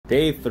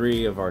Day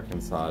 3 of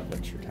Arkansas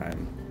adventure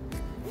time.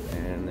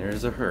 And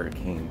there's a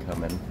hurricane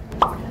coming.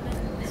 So,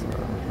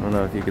 I don't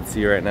know if you can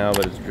see right now,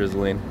 but it's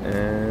drizzling.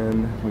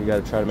 And we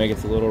gotta try to make it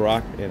to Little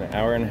Rock in an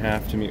hour and a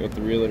half to meet with the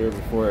realtor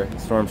before the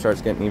storm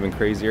starts getting even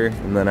crazier.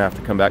 And then I have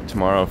to come back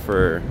tomorrow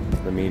for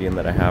the meeting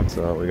that I have.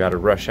 So we gotta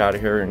rush out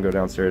of here and go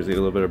downstairs, eat a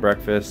little bit of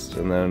breakfast.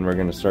 And then we're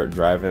gonna start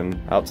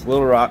driving out to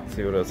Little Rock,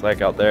 see what it's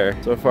like out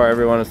there. So far,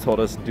 everyone has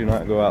told us do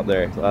not go out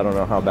there. So I don't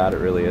know how bad it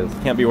really is.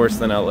 Can't be worse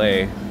than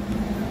LA,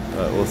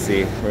 but we'll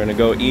see. We're gonna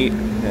go eat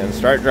and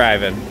start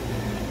driving.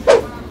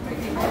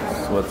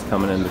 What's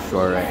coming into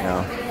shore right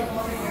now.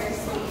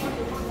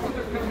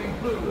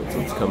 That's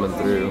what's coming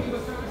through.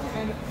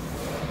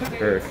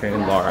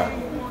 Hurricane Laura.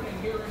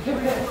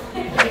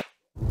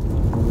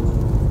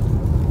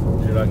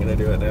 You're not gonna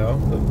do it now?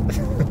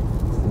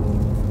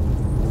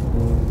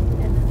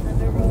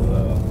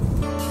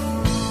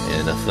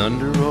 In a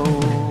thunder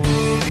roll.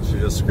 She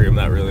just screamed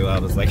that really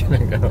loud a second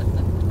ago.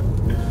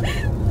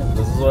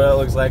 This is what it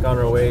looks like on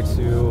our way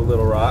to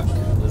Little Rock.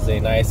 This is a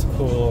nice,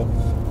 cool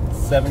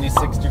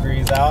 76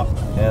 degrees out,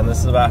 and this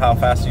is about how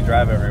fast you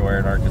drive everywhere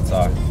in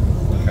Arkansas.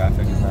 The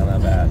traffic is not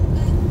that bad,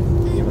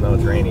 even though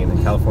it's raining.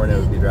 In California,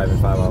 we'd be driving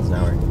 5 miles an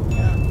hour.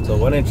 Yeah. So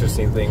one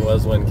interesting thing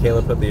was when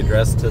Kayla put the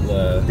address to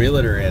the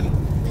realtor in,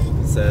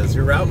 it says,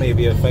 your route may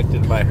be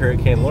affected by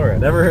Hurricane Laura.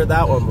 Never heard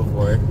that one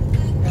before.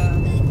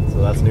 Yeah.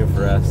 So that's new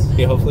for us.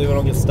 Okay, hopefully we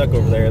don't get stuck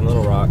over there in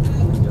Little Rock. I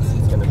guess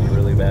it's gonna be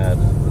really bad,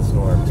 the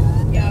storm.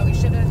 Yeah, we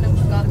should have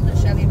gotten the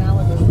Chevy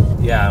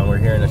Malibu. Yeah, and we're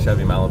here in a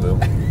Chevy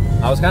Malibu.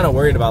 I was kind of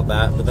worried about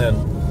that, but then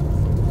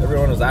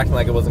everyone was acting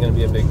like it wasn't going to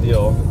be a big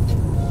deal.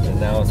 And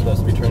now it's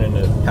supposed to be turned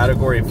into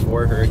Category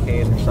 4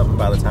 hurricane or something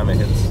by the time it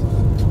hits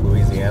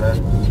Louisiana.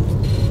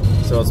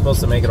 So it's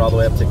supposed to make it all the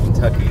way up to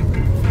Kentucky.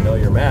 If you know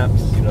your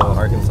maps, you know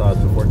Arkansas is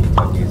before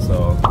Kentucky,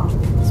 so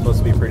it's supposed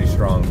to be pretty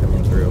strong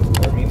coming through.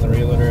 We're meeting the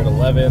realtor at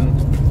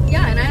 11.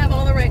 Yeah, and I have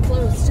all the right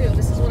clothes too.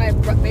 This is what I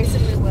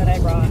basically what I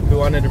brought. Who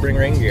wanted to bring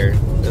rain gear?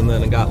 And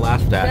then it got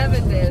laughed at.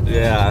 Devin did.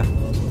 Yeah.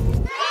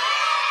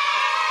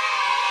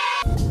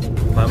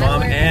 My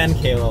mom and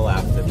Kayla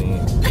laughed at me.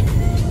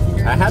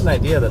 I had an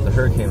idea that the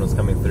hurricane was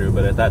coming through,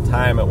 but at that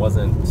time it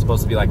wasn't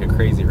supposed to be like a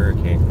crazy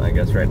hurricane. I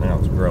guess right now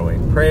it's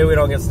growing. Pray we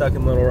don't get stuck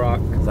in Little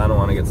Rock, because I don't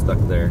want to get stuck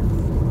there.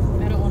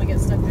 I don't want to get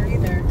stuck there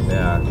either.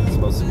 Yeah, it's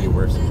supposed to be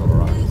worse in Little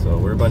Rock. So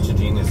we're a bunch of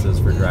geniuses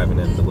for driving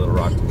into Little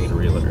Rock to meet a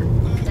realtor.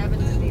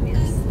 Devin's a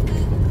genius.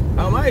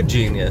 How am I a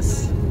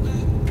genius?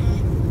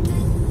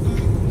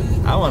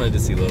 I wanted to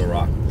see Little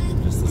Rock,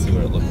 just to see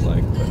what it looked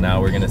like. But now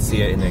we're going to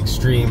see it in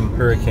extreme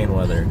hurricane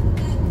weather.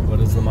 What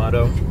is the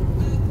motto?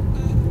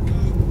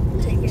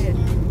 Take it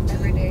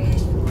every day,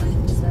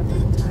 one step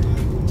at a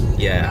time.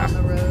 Yeah. On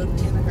the road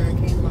in a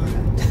Hurricane Laura.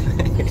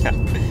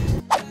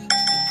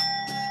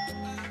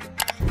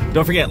 Yeah.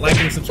 Don't forget, like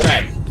and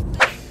subscribe.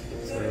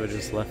 So we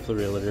just left the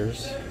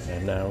realtors,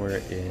 and now we're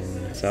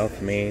in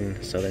South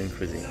Maine Southern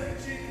Cuisine.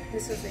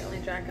 This is the only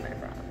jacket I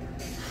brought.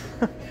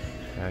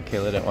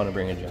 Kayla didn't want to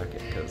bring a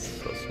jacket because it's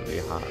supposed to be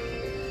hot.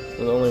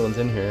 We're the only ones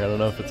in here. I don't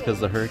know if it's because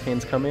the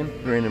hurricane's coming.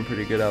 It's raining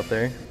pretty good out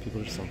there.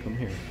 People just don't come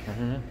here. I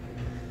don't know.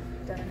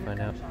 Find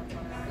out.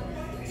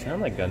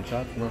 Sound like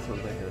gunshots unless it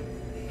was like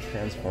a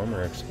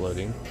transformer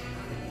exploding.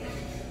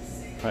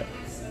 I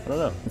don't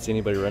know. I didn't see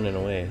anybody running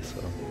away, so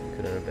it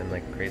couldn't have been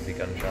like crazy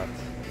gunshots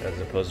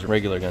as opposed to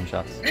regular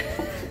gunshots. I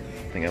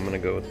think I'm gonna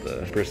go with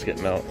the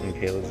brisket melt, and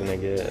Kayla's gonna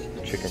get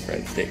chicken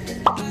fried steak.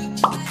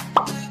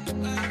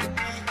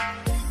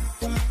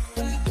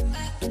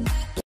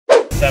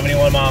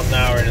 71 miles an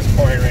hour and it's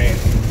pouring rain.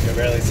 You can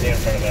barely see in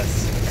front of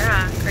us.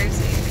 Yeah,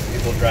 crazy.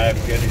 People drive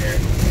good here.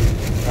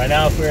 Right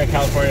now, if we were in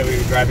California, we'd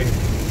be driving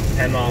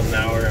 10 miles an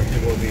hour and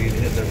people would be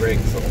hitting their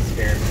brakes, so it's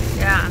scary.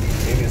 Yeah.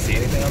 Can you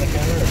see anything on the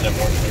camera, or is it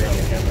more clear on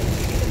the camera?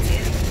 You can see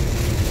it.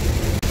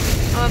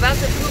 I'm about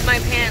to poop my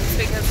pants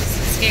because this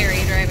is scary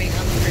driving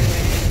on the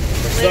freeway.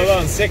 We're still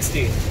going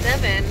 60.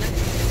 Devin,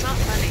 it's not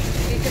funny.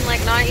 You can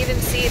like not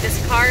even see. This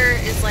car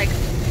is like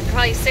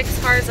probably 6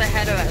 cars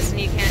ahead of us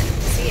and you can't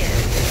see it.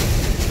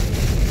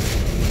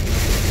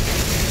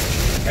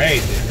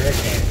 Crazy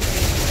hurricane.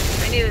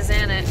 I knew it was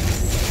in it.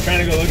 I'm trying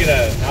to go look at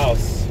a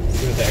house,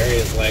 see what the area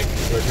is like.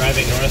 We're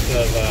driving north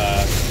of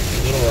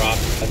Little Rock.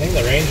 I think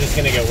the rain's just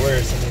gonna get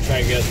worse. I'm gonna try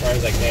and get as far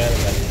as I can,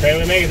 and then pray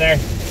we make it there.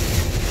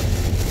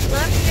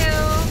 Love you.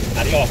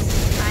 Adios.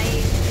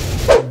 Bye.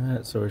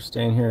 Alright, so we're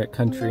staying here at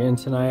Country Inn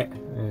tonight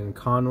in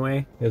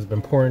Conway. It has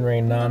been pouring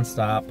rain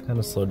non-stop. Kind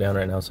of slowed down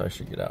right now, so I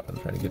should get out and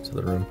try to get to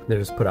the room. They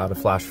just put out a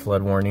flash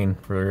flood warning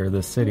for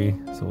the city,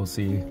 so we'll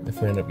see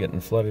if we end up getting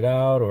flooded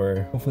out,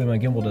 or hopefully my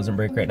gimbal doesn't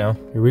break right now.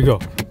 Here we go.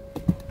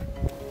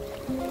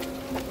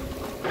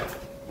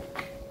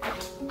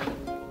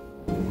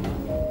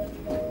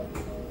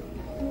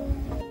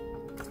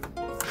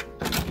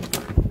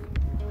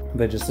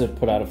 They just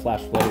put out a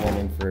flash flood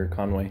warning for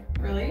Conway.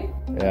 Really?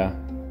 Yeah.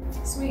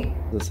 Sweet.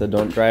 They said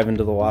don't drive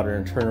into the water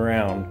and turn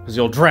around, because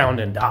you'll drown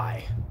and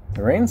die.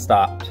 The rain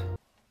stopped.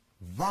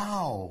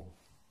 Wow.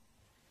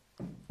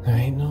 There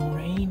ain't no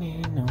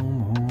raining no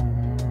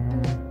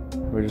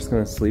more. We're just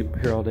gonna sleep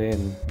here all day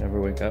and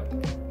never wake up.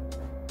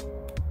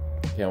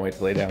 Can't wait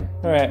to lay down.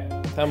 All right,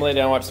 time to lay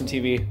down, watch some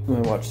TV. We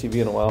haven't watched TV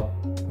in a while.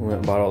 We went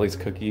and bought all these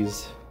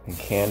cookies and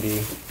candy.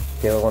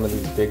 Kayla wanted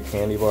these big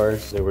candy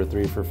bars. They were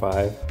 3 for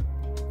 $5.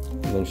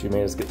 And then she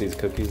made us get these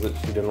cookies that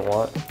she didn't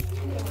want.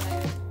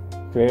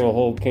 Create a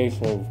whole case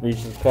of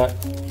Reese's Cup.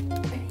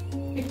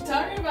 You're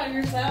talking about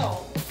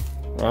yourself.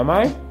 Am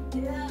I?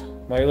 Yeah.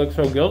 Why you look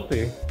so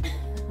guilty?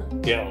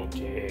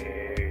 Guilty.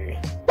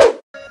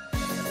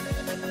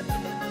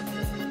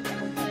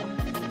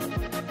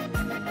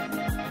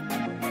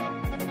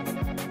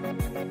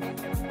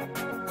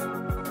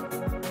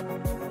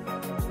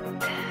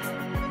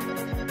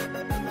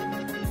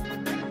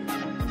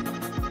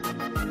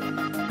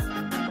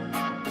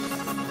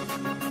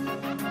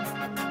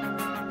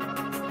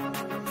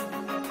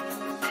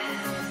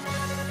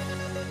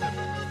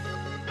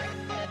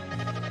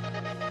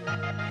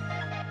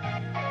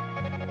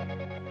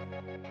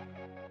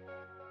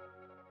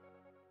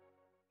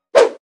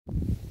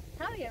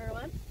 Howdy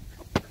everyone.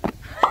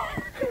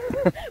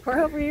 We're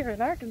over here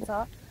in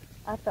Arkansas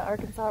at the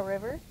Arkansas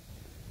River.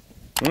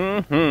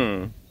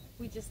 Mm-hmm.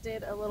 We just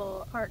did a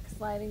little park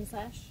sliding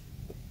sesh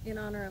in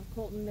honor of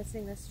Colton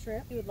missing this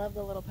trip. He would love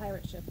the little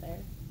pirate ship there.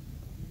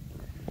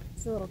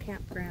 It's a little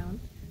campground.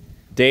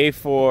 Day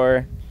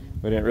 4.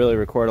 We didn't really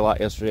record a lot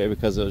yesterday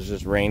because it was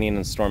just raining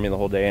and stormy the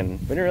whole day, and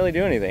we didn't really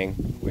do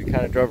anything. We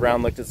kind of drove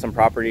around, looked at some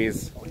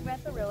properties. We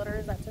met the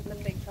realtors. That took the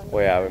big chunk. Oh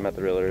yeah, we met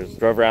the realtors.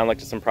 Drove around,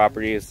 looked at some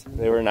properties.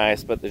 They were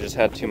nice, but they just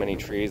had too many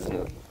trees and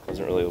it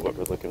wasn't really what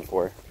we're looking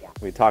for. Yeah.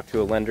 We talked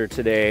to a lender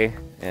today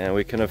and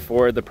we can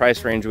afford the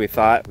price range we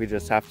thought. We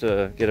just have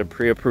to get a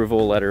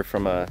pre-approval letter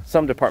from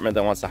some department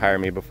that wants to hire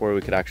me before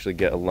we could actually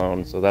get a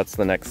loan. So that's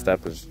the next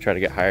step, is try to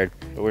get hired.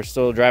 But we're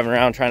still driving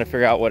around trying to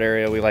figure out what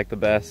area we like the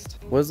best.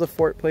 What is the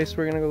fort place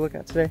we're gonna go look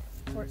at today?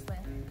 Fort Slam.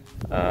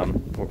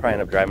 We'll probably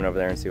end up driving over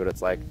there and see what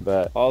it's like.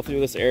 But all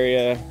through this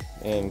area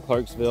in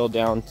Clarksville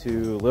down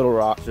to Little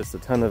Rock, just a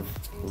ton of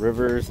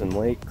rivers and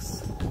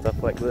lakes,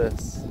 stuff like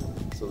this.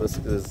 So this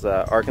is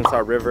Arkansas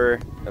River,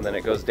 and then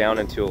it goes down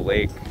into a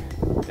lake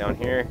down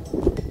here,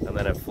 and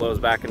then it flows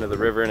back into the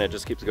river and it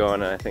just keeps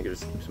going, and I think it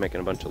just keeps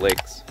making a bunch of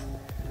lakes.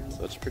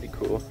 So it's pretty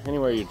cool.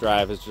 Anywhere you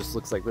drive, it just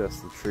looks like this.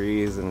 The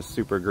trees, and it's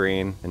super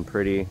green and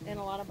pretty. And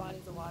a lot of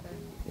bodies of water.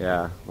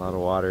 Yeah, a lot of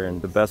water,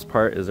 and the best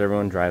part is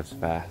everyone drives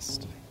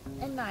fast.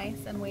 And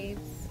nice, and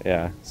waves.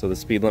 Yeah, so the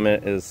speed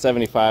limit is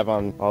 75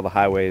 on all the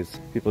highways.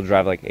 People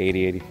drive like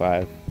 80,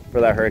 85. For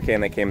that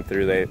hurricane that came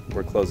through, they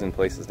were closing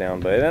places down,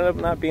 but it ended up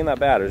not being that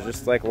bad. It was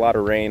just like a lot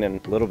of rain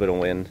and a little bit of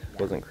wind. It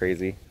wasn't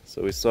crazy.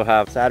 So we still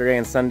have Saturday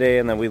and Sunday,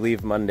 and then we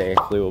leave Monday.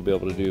 Hopefully we'll be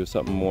able to do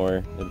something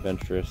more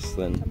adventurous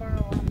than Tomorrow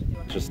we'll have to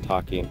do it. just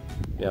talking.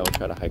 Yeah, we'll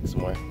try to hike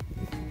some more.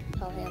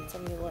 How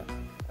handsome you look.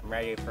 I'm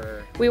ready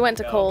for... We went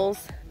to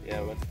Kohl's.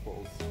 Yeah, we went to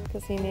Kohl's.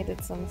 Because he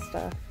needed some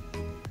stuff.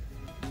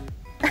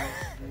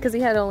 Because he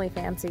had only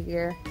fancy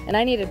gear. And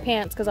I needed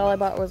pants because all I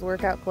bought was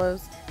workout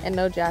clothes and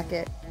no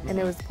jacket. And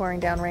it was pouring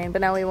down rain,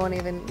 but now we won't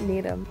even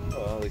need them.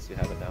 Well, at least you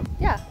have it now.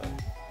 Yeah.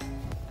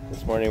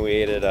 This morning we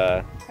ate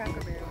at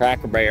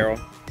Cracker Barrel.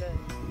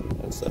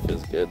 Good. That stuff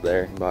is good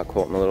there. Bought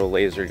Colton a little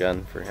laser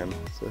gun for him,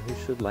 so he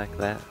should like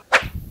that.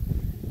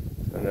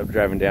 Ended up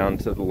driving down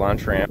to the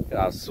launch ramp.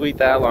 How sweet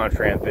that launch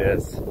ramp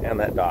is, and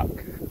that dock.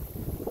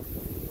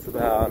 It's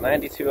about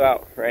 92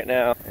 out right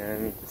now,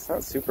 and it's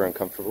not super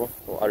uncomfortable.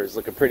 The water's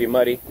looking pretty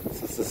muddy.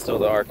 This is still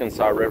the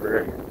Arkansas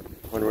River.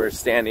 When we're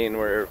standing,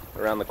 we're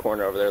around the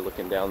corner over there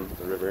looking down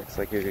the river. It's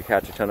like you could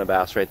catch a ton of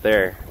bass right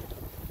there.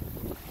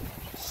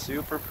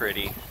 Super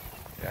pretty.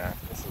 Yeah,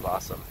 this is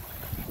awesome.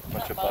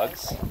 Bunch of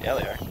bugs. Yeah,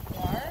 they are.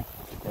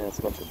 Yeah, it's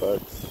a bunch of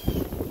bugs.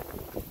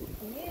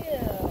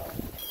 Yeah.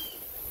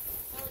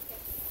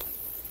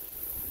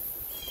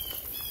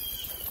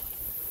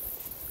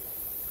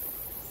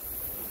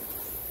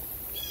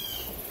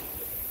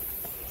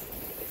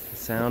 The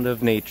sound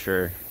of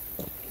nature.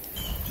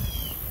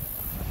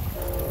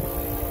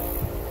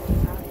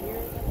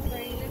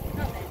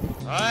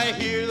 I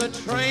hear the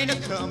train a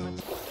coming.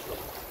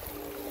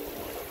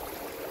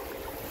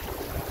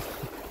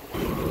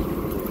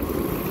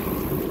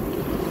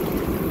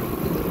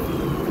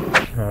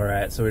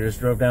 Alright, so we just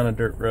drove down a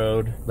dirt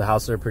road. The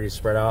houses are pretty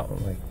spread out,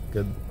 like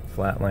good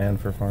flat land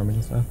for farming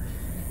and stuff.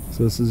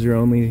 So this is your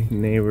only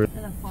neighbor.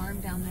 There's a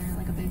farm down there,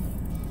 like a big...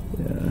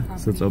 Yeah,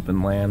 so it's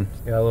open land.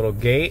 You got a little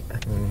gate,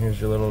 and here's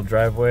your little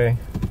driveway.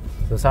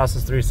 So this house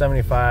is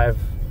 $375,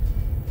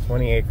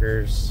 20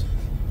 acres.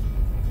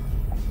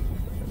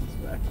 It's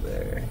back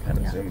there. Kind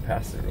of zoom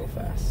past it real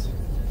fast.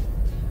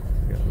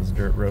 We got this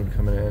dirt road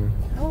coming in.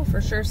 I will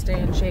for sure stay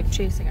in shape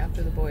chasing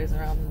after the boys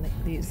around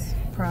these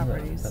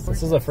properties.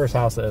 This is the first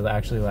house that is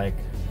actually like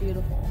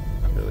beautiful.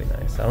 Really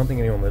nice. I don't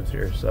think anyone lives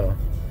here, so.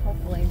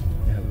 Hopefully.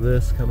 You have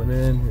this coming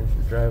in. Here's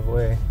your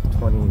driveway.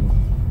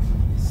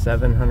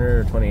 2,700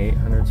 or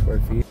 2,800 square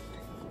feet.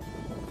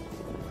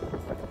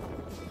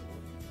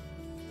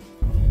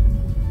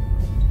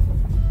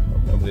 Oh,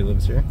 nobody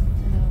lives here. I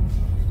know.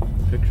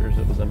 The pictures,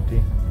 it was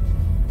empty.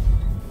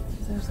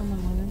 Is there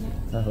someone living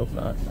there? I hope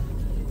not.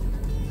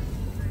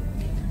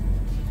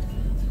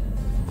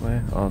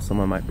 Why? Oh,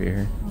 someone might be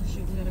here. Oh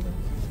shoot, we gotta go.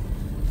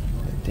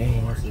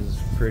 Dang, this is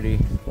pretty.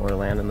 More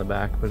land in the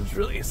back, but it's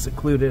really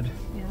secluded.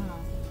 Yeah.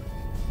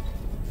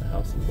 The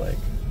house is like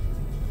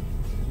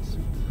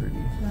super pretty.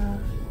 Yeah.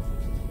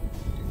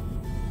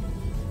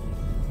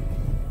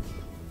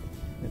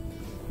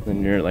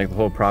 And you're like the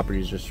whole property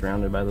is just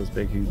surrounded by those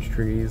big, huge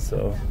trees,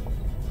 so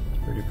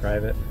it's pretty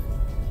private.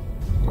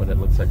 What it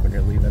looks like when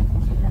you're leaving.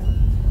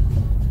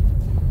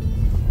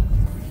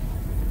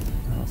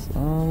 House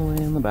all the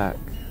way in the back.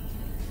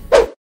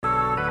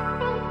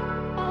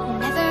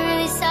 Never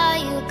really saw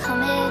you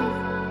coming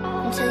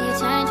until you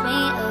turned me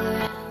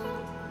around.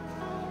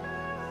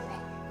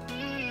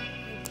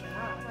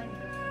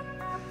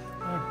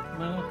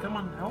 No, come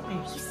on, help me.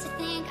 Used to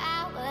think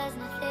I was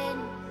nothing,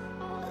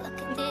 but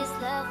look at this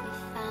love we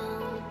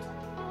found.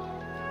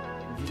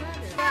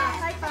 Yeah,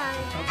 high five.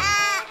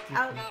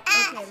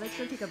 Okay, let's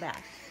go take a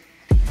bath.